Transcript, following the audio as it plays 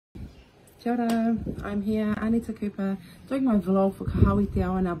Kia ora, I'm here, Aneta Cooper, doing my vlog for Kahawi Te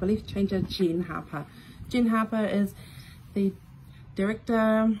Ao and our belief changer Jen Harper. Jen Harper is the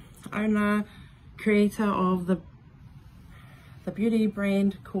director, owner, creator of the beauty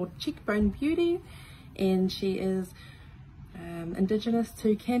brand called Cheekbone Beauty, and she is Indigenous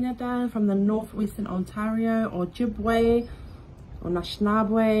to Canada from the northwestern Ontario, or Ojibwe or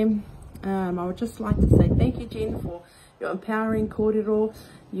Anishinaabe. I would just like to say thank you, Jen, for your empowering kōrero,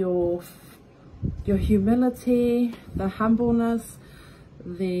 your humility, the humbleness,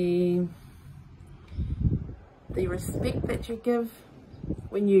 the respect that you give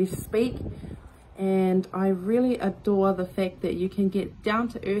when you speak. And I really adore the fact that you can get down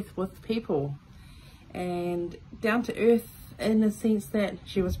to earth with people, and down to earth in the sense that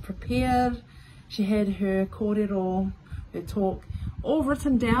she was prepared. She had her kōrero, her talk, all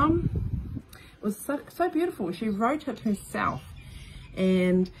written down. It was so beautiful. She wrote it herself,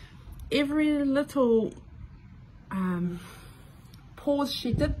 and every little pause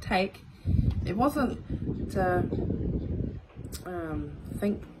she did take, it wasn't to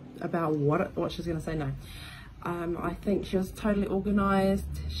think about what she's going to say. No, I think she was totally organized.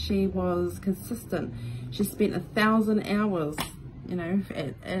 She was consistent. She spent 1,000 hours, you know,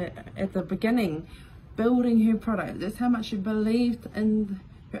 at the beginning, building her product. That's how much she believed in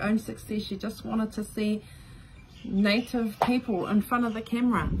her own success. She just wanted to see Native people in front of the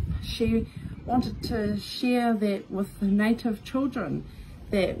camera. She wanted to share that with the Native children,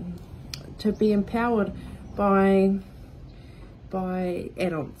 that to be empowered by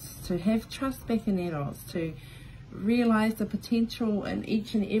adults, to have trust back in adults, to realize the potential in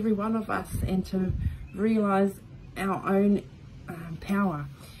each and every one of us, and to realize our own power,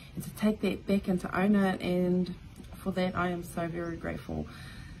 and to take that back and to own it. And for that I am so very grateful.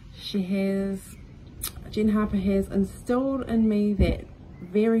 Jen Harper has instilled in me that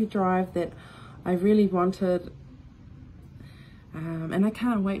very drive that I really wanted, and I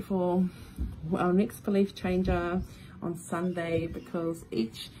can't wait for our next belief changer on Sunday, because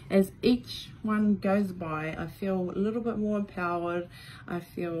as each one goes by, I feel a little bit more empowered. I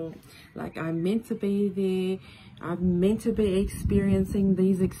feel like I'm meant to be there. I'm meant to be experiencing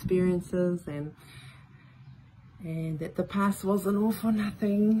these experiences, and that the past wasn't all for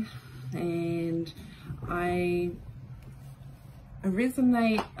nothing. And I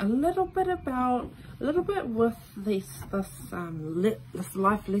resonate a little bit with this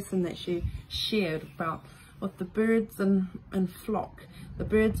life lesson that she shared about with the birds in flock, the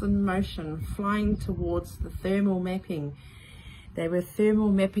birds in motion, flying towards the thermal mapping. They were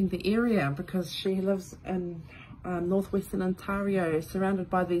thermal mapping the area because she lives in northwestern Ontario, surrounded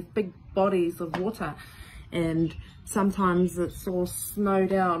by these big bodies of water, and sometimes it's all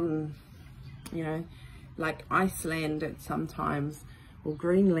snowed out, and you know, like Iceland at sometimes, or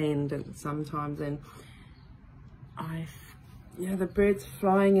Greenland at sometimes, and the birds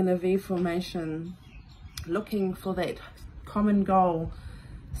flying in a V formation, looking for that common goal,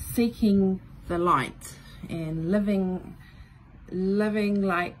 seeking the light, and living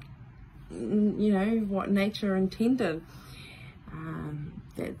like, you know, what nature intended.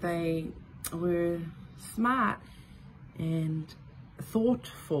 That they were smart and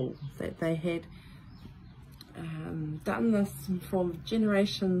thoughtful, that they had done this for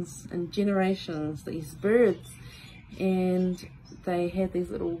generations and generations, these birds, and they had these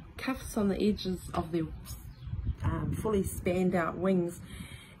little cuffs on the edges of their fully spanned out wings,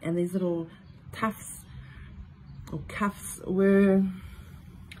 and these little tufts or cuffs were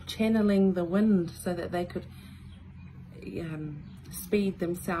channeling the wind so that they could speed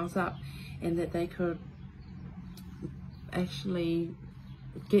themselves up, and that they could actually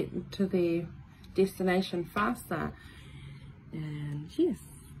get to their destination faster. And yes,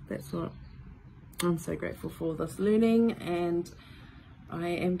 that's what I'm so grateful for, this learning. And I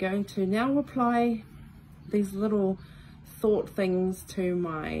am going to now apply these little thought things to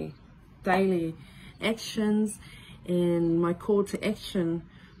my daily actions. And my call to action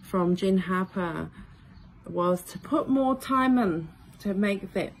from Jen Harper was to put more time in, to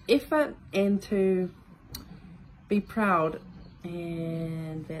make that effort, and to be proud,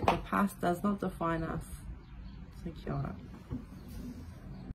 and that the past does not define us. So kia ora.